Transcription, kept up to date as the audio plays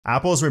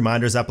Apple's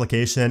Reminders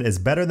application is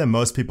better than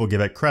most people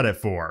give it credit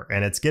for,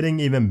 and it's getting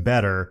even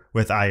better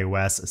with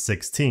iOS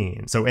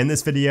 16. So in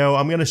this video,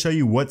 I'm going to show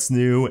you what's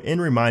new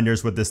in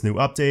Reminders with this new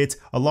update,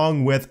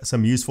 along with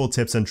some useful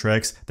tips and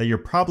tricks that you're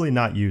probably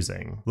not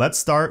using. Let's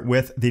start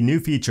with the new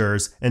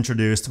features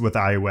introduced with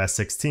iOS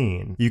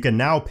 16. You can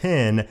now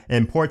pin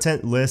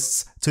important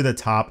lists to the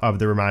top of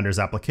the Reminders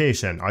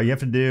application. All you have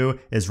to do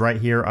is right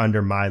here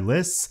under My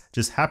Lists,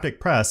 just haptic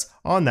press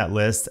on that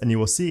list and you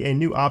will see a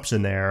new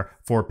option there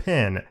for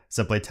pin.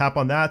 Simply tap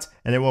on that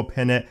and it will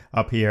pin it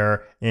up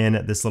here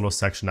in this little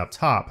section up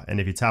top. And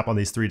if you tap on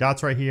these three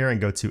dots right here and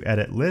go to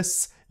Edit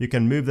Lists, you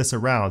can move this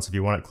around. So if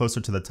you want it closer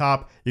to the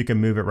top, you can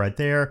move it right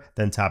there,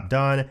 then tap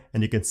done,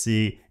 and you can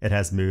see it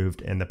has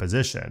moved in the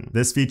position.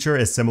 This feature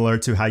is similar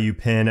to how you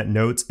pin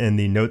notes in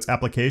the Notes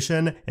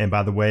application. And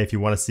by the way, if you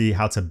want to see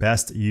how to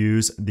best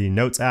use the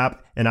Notes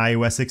app in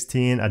iOS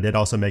 16, I did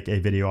also make a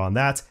video on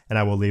that, and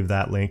I will leave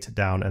that linked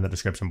down in the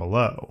description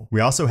below. We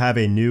also have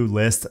a new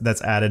list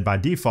that's added by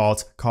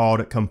default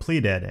called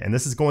Completed, and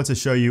this is going to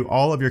show you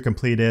all of your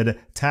completed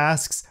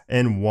tasks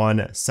in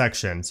one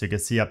section. So you can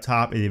see up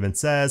top, it even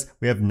says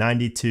we have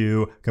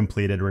 92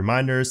 completed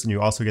reminders, and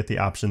you also get the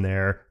option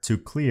there to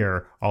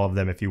clear all of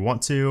them if you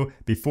want to.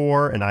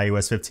 Before in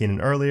iOS 15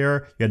 and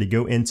earlier, you had to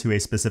go into a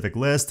specific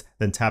list,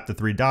 then tap the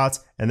three dots,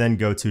 and then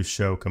go to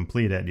Show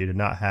Completed. You did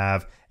not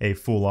have a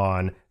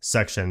full-on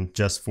section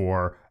just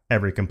for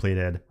every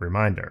completed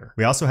reminder.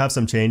 We also have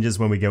some changes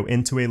when we go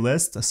into a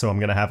list. So I'm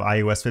going to have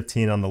iOS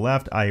 15 on the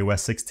left, iOS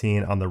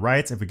 16 on the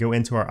right. If we go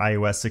into our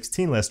iOS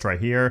 16 list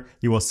right here,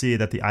 you will see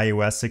that the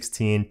iOS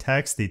 16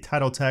 text, the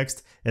title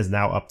text, is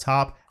now up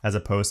top as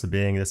opposed to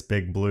being this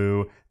big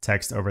blue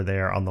text over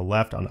there on the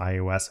left on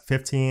iOS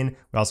 15.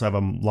 We also have a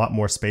lot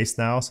more space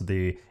now, so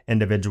the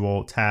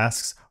individual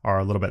tasks are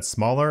a little bit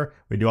smaller.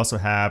 We do also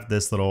have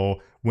this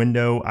little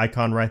window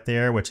icon right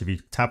there, which if you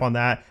tap on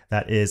that,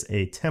 that is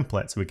a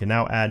template. So we can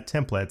now add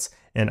templates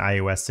in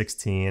iOS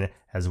 16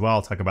 as well.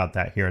 I'll talk about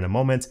that here in a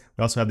moment.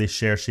 We also have the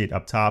share sheet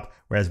up top,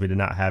 whereas we did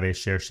not have a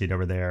share sheet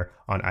over there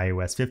on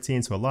iOS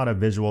 15. So a lot of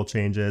visual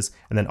changes.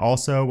 And then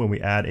also when we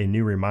add a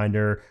new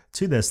reminder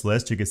to this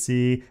list, you can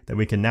see that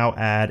we can now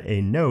add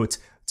a note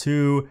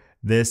to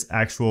this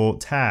actual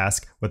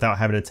task without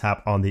having to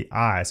tap on the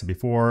I. So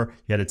before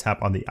you had to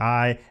tap on the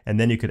I and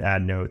then you could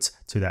add notes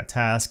to that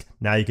task.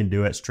 Now you can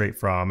do it straight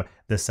from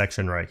this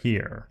section right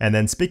here. And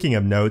then speaking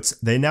of notes,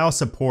 they now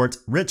support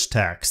rich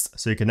text.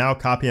 So you can now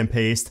copy and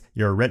paste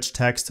your rich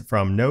text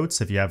from notes.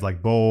 If you have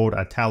like bold,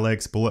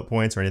 italics, bullet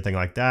points, or anything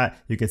like that,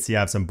 you can see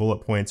I have some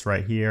bullet points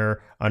right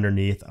here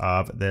underneath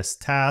of this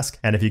task.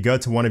 And if you go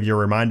to one of your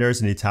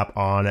reminders and you tap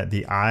on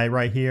the I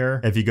right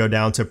here, if you go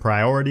down to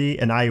priority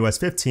in iOS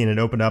 15, it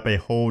opened up a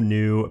whole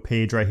new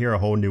page right here, a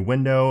whole new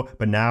window.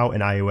 But now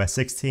in iOS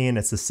 16,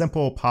 it's a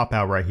simple pop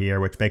out right here,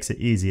 which makes it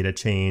easy to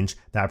change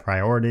that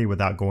priority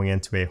without going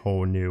into a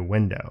whole new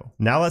window.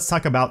 Now let's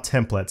talk about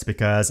templates,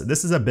 because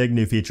this is a big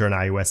new feature in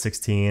iOS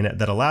 16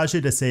 that allows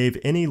you to save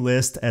any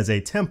list as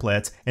a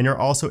template, and you're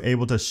also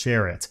able to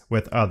share it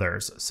with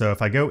others. So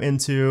if I go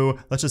into,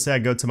 let's just say I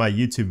go to my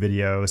YouTube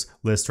videos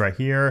list right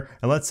here,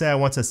 and let's say I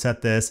want to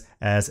set this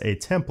as a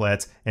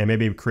template and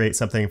maybe create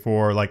something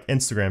for like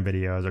Instagram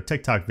videos or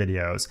TikTok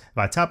videos. If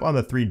I tap on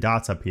the three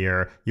dots up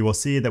here, you will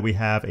see that we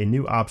have a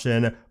new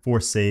option for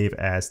Save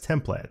as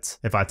Template.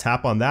 If I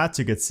tap on that,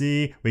 you can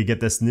see we get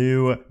this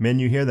new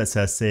menu here that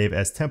says Save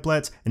as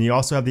Template, and you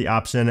also have the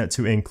option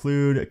to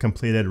include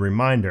completed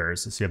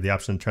reminders. So you have the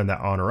option to turn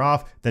that on or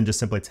off, then just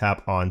simply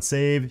tap on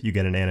Save, you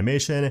get an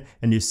animation,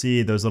 and you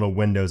see those little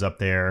windows up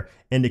there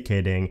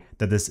indicating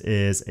that this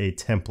is a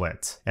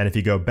template. And if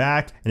you go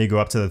back and you go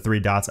up to the three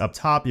dots up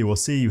top, you will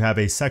see you have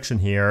a section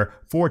here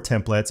for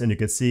templates, and you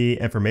can see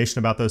information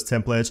about those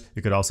templates.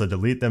 You could also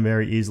delete them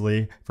very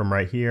easily from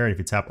right here. And if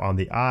you tap on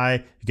the I,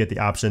 you get the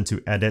option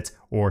to edit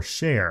or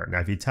share. Now,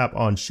 if you tap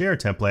on Share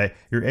Template,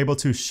 you're able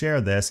to share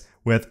this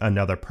with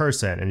another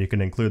person, and you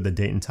can include the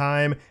date and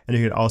time, and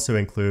you can also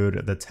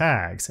include the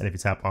tags. And if you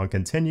tap on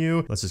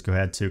Continue, let's just go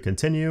ahead to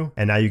continue.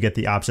 And now you get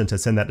the option to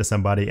send that to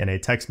somebody in a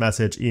text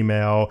message,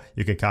 email.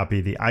 You can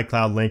copy the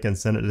iCloud link and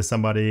send it to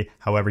somebody.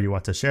 However you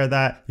want to share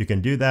that, you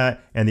can do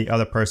that, and the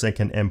other person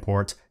can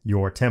import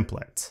your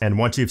template. And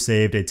once you've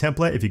saved a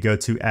template, if you go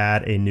to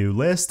add a new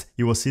list,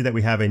 you will see that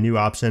we have a new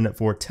option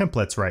for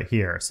templates right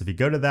here. So if you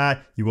go to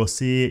that, you will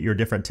see your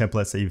different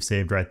templates that you've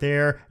saved right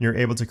there, and you're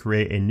able to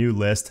create a new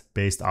list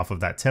based off of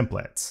that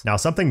template. Now,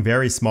 something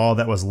very small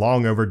that was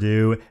long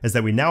overdue is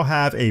that we now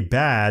have a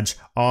badge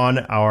on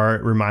our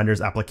Reminders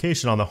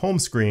application on the home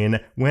screen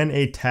when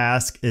a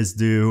task is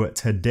due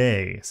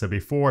today. So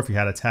before, if you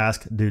had a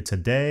task due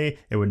today,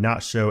 it would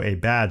not show a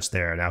badge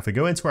there. Now, if we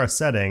go into our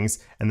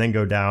settings and then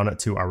go down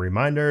to our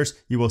reminders,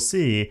 you will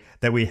see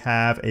that we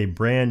have a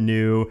brand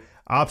new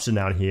option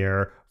down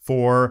here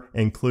for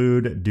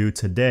include due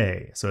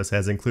today. So it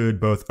says include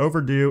both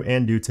overdue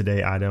and due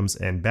today items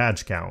and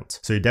badge count.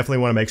 So you definitely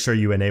want to make sure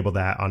you enable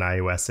that on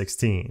iOS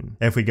 16.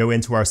 If we go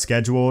into our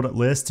scheduled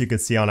list, you can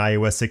see on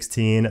iOS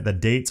 16, the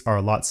dates are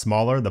a lot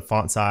smaller. The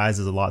font size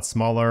is a lot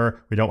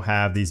smaller. We don't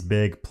have these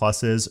big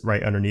pluses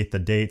right underneath the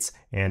dates,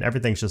 and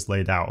everything's just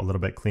laid out a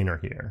little bit cleaner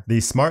here.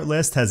 The smart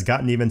list has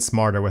gotten even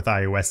smarter with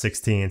iOS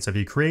 16. So if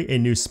you create a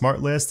new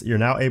smart list, you're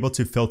now able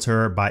to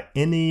filter by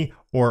any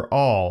or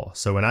all.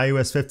 So in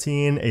iOS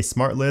 15, a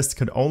smart list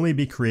could only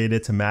be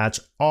created to match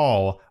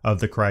all of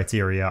the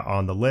criteria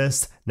on the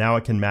list. Now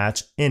it can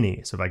match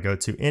any. So if I go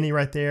to any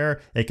right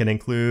there, it can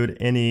include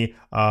any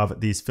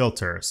of these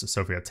filters.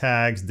 So if we have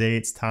tags,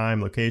 dates,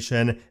 time,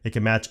 location, it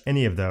can match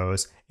any of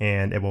those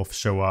and it will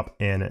show up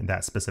in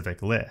that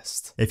specific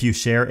list. If you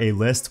share a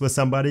list with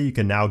somebody, you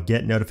can now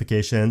get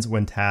notifications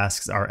when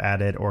tasks are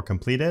added or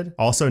completed.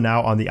 Also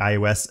now on the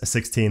iOS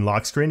 16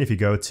 lock screen, if you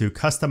go to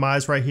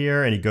customize right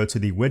here and you go to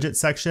the widget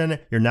section,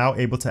 you're now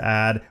able to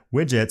add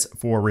widgets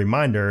for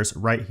reminders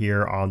right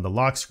here on the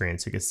lock screen.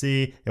 So you can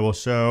see it will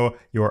show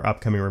your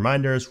upcoming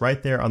reminders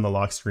right there on the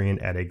lock screen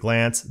at a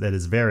glance. That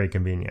is very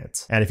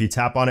convenient. And if you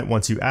tap on it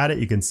once you add it,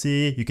 you can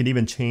see you can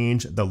even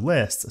change the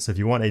list. So if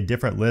you want a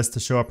different list to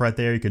show up right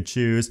there, you can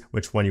choose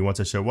which one you want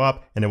to show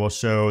up and it will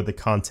show the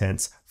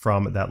contents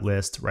from that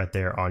list right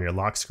there on your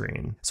lock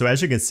screen. So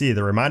as you can see,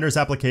 the reminders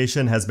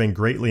application has been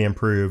greatly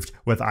improved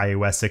with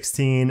iOS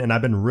 16, and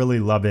I've been really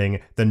loving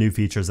the new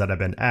features that have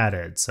been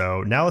added.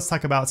 So now let's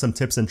talk about some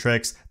tips and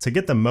tricks to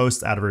get the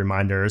most out of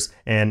reminders,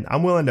 and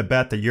I'm willing to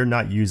bet that you're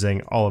not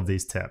using all of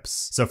these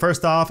tips. So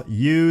first off,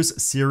 use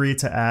Siri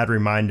to add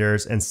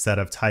reminders instead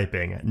of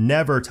typing.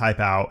 Never type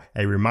out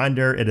a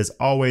reminder. It is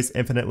always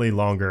infinitely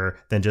longer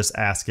than just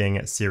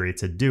asking Siri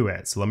to do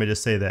it. So let me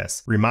just say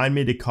this. Remind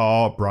me to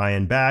call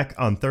Brian back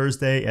on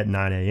Thursday at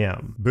 9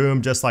 a.m.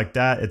 Boom, just like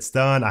that, it's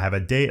done. I have a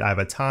date, I have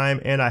a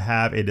time, and I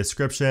have a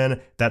description.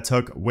 That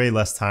took way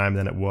less time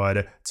than it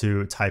would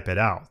to type it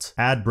out.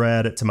 Add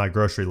bread to my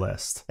grocery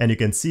list. And you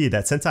can see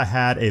that since I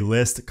had a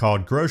list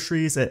called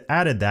groceries, it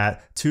added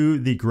that to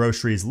the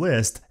groceries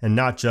list and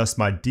not just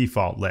my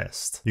default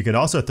list. You could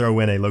also throw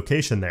in a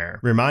location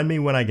there. Remind me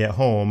when I get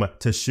home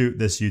to shoot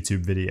this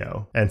YouTube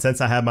video. And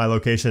since I have my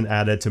location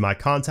added to my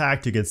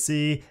contact, you can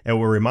see it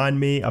will remind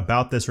me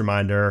about this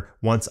reminder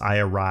once I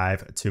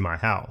arrive to my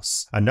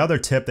house. Another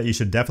tip that you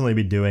should definitely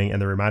be doing in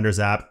the reminders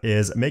app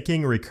is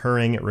making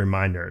recurring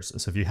reminders.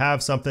 So if you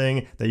have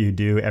something that you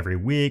do every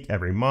week,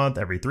 every month,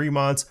 every 3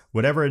 months,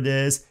 whatever it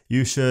is,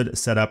 you should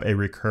set up a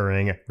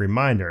recurring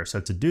reminder. So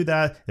to do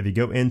that, if you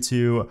go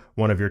into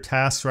one of your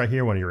tasks right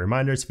here, one of your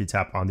reminders, if you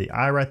tap on the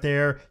eye right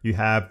there, you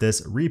have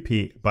this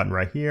repeat button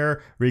right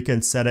here where you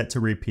can set it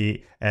to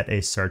repeat at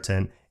a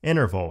certain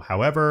interval.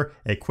 However,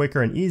 a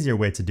quicker and easier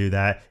way to do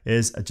that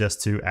is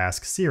just to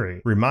ask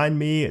Siri, remind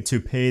me to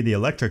pay the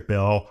electric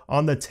bill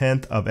on the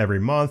 10th of every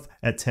month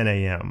at 10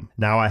 a.m.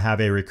 Now I have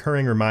a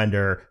recurring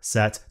reminder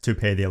set to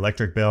pay the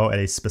electric bill at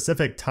a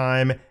specific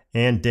time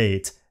and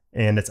date,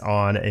 and it's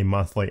on a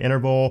monthly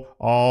interval,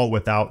 all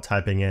without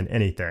typing in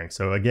anything.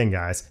 So again,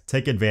 guys,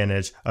 take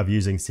advantage of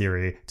using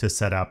Siri to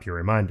set up your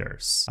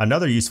reminders.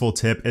 Another useful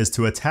tip is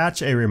to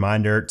attach a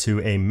reminder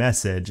to a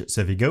message. So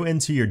if you go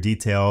into your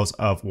details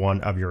of one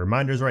of your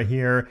reminders right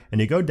here,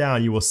 and you go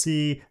down, you will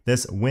see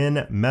this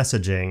when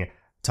messaging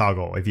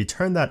toggle. If you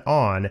turn that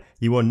on,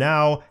 you will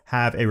now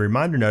have a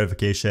reminder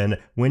notification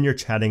when you're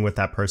chatting with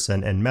that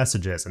person in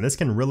messages. And this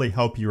can really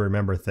help you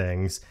remember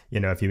things. You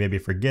know, if you maybe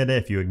forget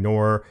it, if you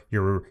ignore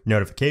your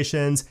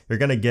notifications, you're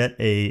going to get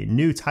a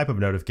new type of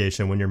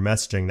notification when you're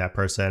messaging that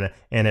person,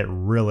 and it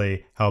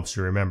really helps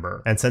you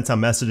remember. And since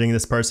I'm messaging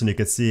this person, you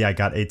can see I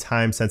got a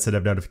time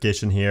sensitive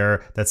notification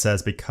here that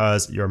says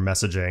because you're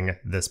messaging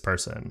this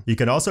person. You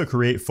can also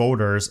create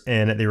folders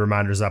in the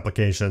reminders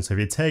application. So if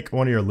you take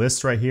one of your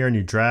lists right here and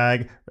you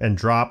drag and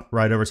drop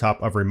right over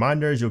top of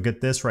reminders, you'll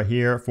get this right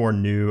here for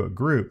new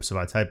group. So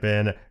if I type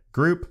in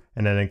group,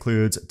 and it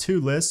includes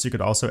 2 lists. You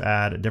could also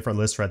add different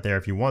lists right there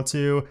if you want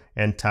to,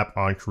 and tap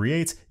on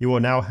create. You will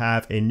now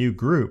have a new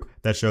group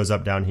that shows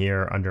up down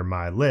here under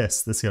my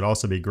list. This could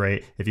also be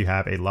great if you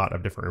have a lot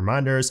of different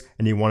reminders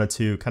and you wanted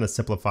to kind of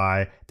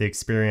simplify the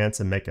experience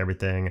and make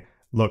everything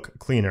look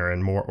cleaner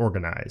and more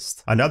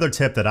organized. Another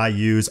tip that I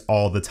use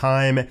all the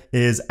time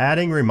is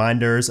adding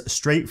reminders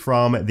straight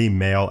from the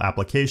mail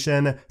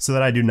application so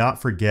that I do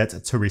not forget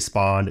to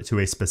respond to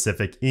a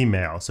specific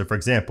email. So for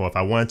example, if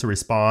I wanted to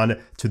respond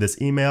to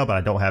this email, but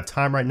I don't have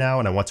time right now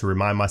and I want to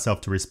remind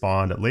myself to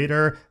respond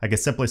later, I can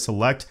simply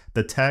select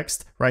the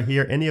text right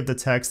here, any of the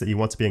text that you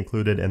want to be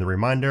included in the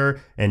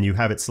reminder, and you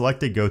have it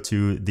selected, go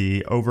to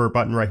the over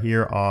button right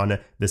here on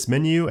this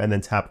menu and then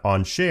tap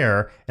on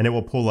share, and it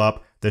will pull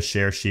up the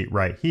share sheet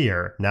right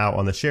here. Now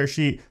on the share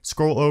sheet,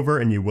 scroll over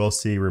and you will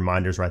see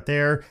reminders right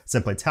there.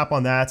 Simply tap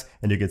on that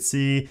and you can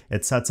see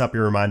it sets up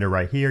your reminder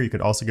right here. You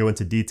could also go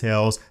into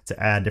details to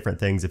add different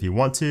things if you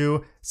want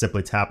to.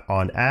 simply tap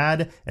on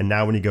add. And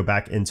now when you go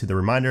back into the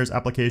reminders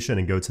application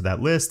and go to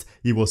that list,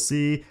 you will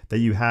see that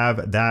you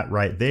have that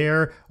right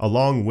there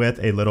along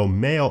with a little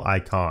mail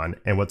icon.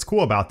 And what's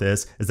cool about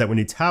this is that when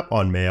you tap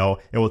on mail,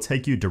 it will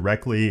take you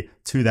directly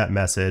to that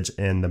message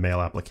in the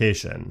mail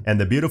application. And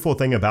the beautiful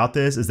thing about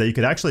this is that you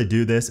could actually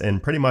do this in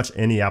pretty much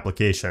any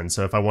application.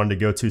 So if I wanted to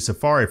go to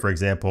Safari, for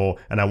example,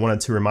 and I wanted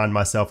to remind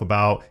myself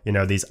about,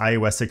 these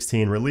iOS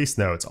 16 release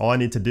notes, all I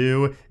need to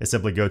do is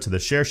simply go to the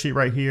share sheet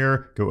right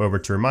here, go over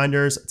to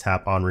reminders,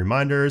 tap on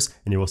reminders,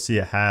 and you will see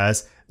it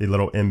has the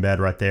little embed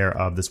right there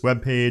of this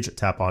web page,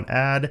 tap on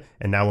add.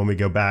 And now when we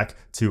go back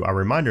to our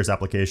reminders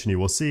application, you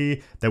will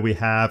see that we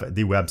have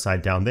the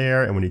website down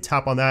there. And when you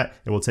tap on that,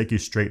 it will take you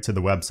straight to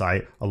the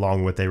website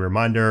along with a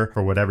reminder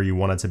for whatever you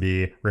want it to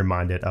be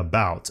reminded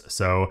about.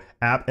 So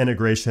app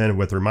integration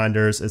with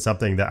reminders is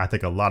something that I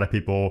think a lot of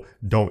people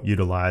don't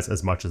utilize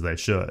as much as they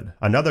should.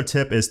 Another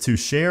tip is to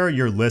share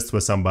your list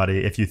with somebody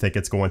if you think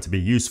it's going to be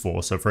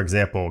useful. So for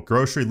example,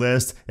 grocery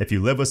list, if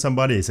you live with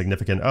somebody, a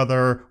significant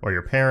other, or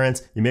your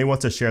parents, you may want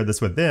to share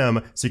this with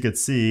them so you could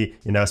see,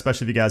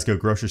 especially if you guys go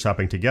grocery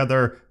shopping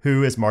together,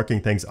 who is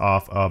marking things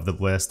off of the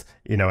list,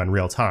 in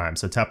real time.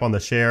 So tap on the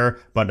share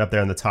button up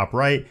there in the top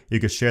right. You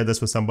could share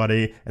this with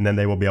somebody and then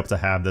they will be able to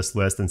have this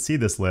list and see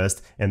this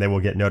list, and they will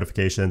get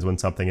notifications when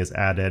something is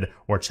added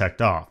or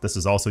checked off. This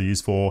is also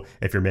useful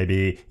if you're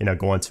maybe,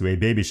 going to a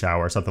baby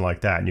shower or something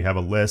like that and you have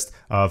a list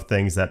of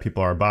things that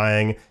people are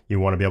buying. You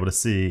want to be able to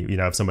see,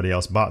 if somebody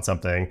else bought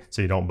something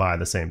so you don't buy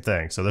the same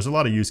thing. So there's a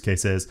lot of use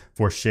cases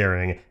for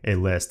sharing a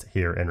list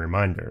here in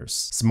reminders.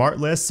 Smart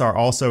lists are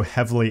also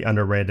heavily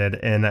underrated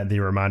in the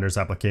reminders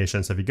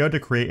application. So if you go to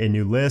create a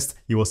new list,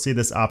 you will see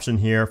this option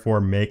here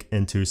for make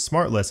into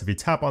smart list. If you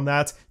tap on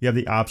that, you have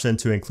the option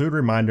to include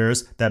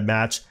reminders that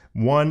match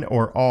one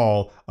or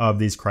all of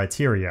these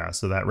criteria.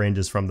 So that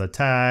ranges from the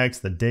tags,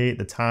 the date,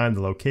 the time,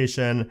 the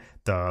location,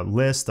 the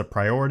list, the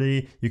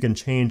priority. You can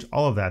change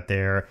all of that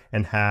there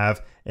and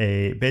have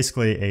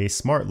basically a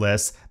smart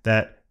list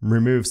that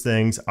removes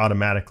things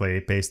automatically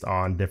based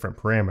on different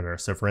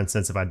parameters. So for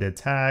instance, if I did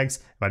tags,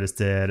 if I just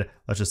did,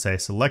 let's just say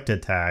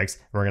selected tags,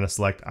 and we're going to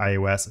select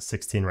iOS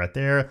 16 right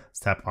there. Let's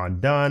tap on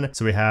done.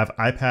 So we have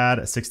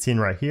iPad 16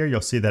 right here.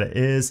 You'll see that it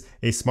is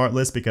a smart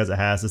list because it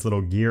has this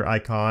little gear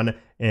icon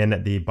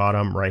in the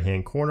bottom right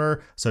hand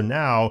corner. So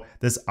now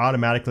this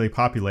automatically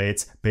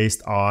populates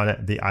based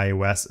on the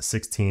iOS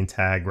 16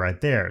 tag right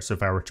there. So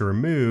if I were to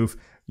remove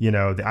the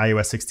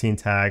iOS 16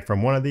 tag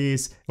from one of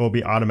these, it will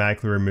be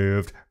automatically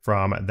removed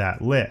from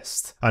that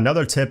list.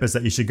 Another tip is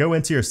that you should go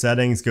into your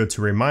settings, go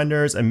to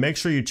reminders, and make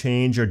sure you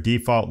change your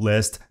default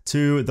list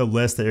to the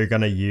list that you're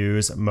going to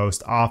use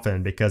most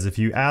often, because if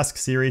you ask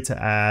Siri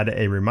to add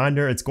a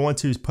reminder, it's going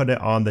to put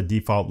it on the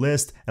default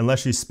list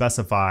unless you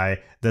specify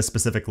the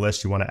specific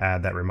list you want to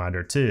add that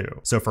reminder to.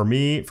 So for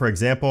me, for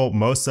example,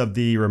 most of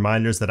the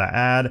reminders that I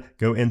add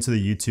go into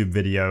the YouTube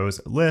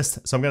videos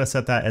list. So I'm going to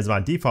set that as my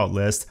default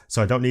list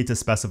so I don't need to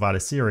specify to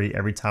Siri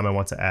every time I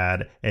want to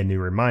add a new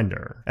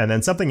reminder. And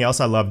then something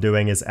else I love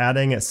doing is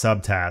adding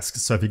subtasks.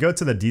 So if you go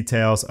to the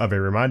details of a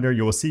reminder,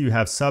 you will see you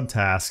have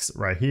subtasks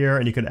right here,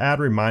 and you can add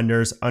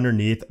reminders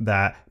underneath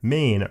that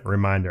main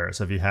reminder.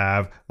 So if you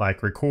have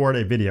like record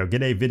a video,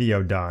 get a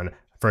video done,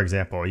 for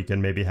example, you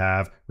can maybe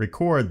have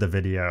record the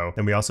video.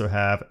 Then we also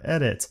have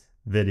edit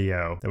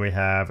video. Then we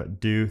have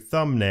do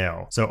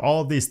thumbnail. So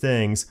all of these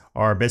things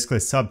are basically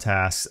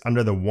subtasks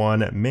under the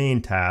one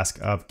main task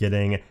of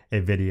getting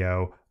a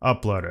video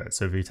uploaded.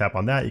 So if you tap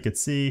on that, you can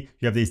see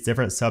you have these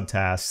different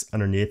subtasks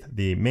underneath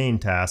the main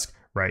task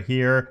right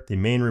here, the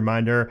main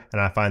reminder,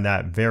 and I find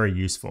that very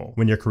useful.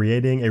 When you're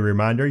creating a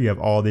reminder, you have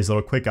all these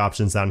little quick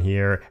options down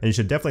here, and you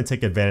should definitely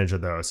take advantage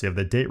of those. So you have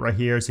the date right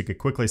here, so you could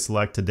quickly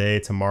select today,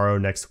 tomorrow,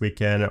 next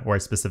weekend, or a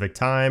specific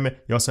time.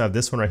 You also have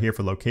this one right here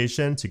for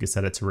location, so you can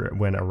set it to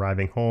when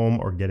arriving home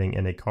or getting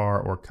in a car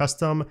or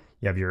custom.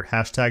 You have your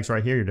hashtags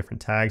right here, your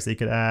different tags that you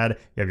could add.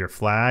 You have your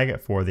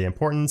flag for the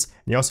importance.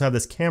 And you also have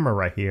this camera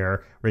right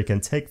here where you can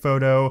take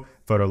photo,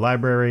 photo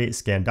library,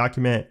 scan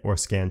document, or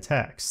scan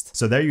text.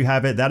 So there you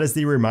have it. That is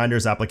the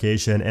reminders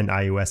application in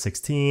iOS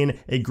 16,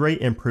 a great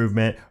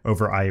improvement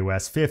over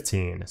iOS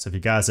 15. So if you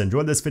guys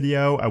enjoyed this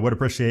video, I would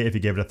appreciate if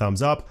you gave it a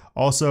thumbs up.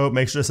 Also,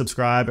 make sure to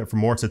subscribe for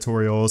more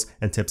tutorials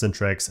and tips and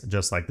tricks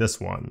just like this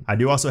one. I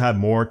do also have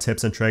more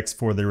tips and tricks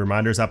for the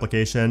reminders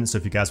application. So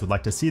if you guys would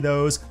like to see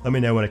those, let me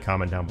know in a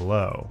comment down below.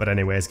 But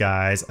anyways,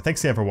 guys,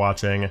 thanks again for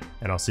watching,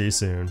 and I'll see you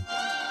soon.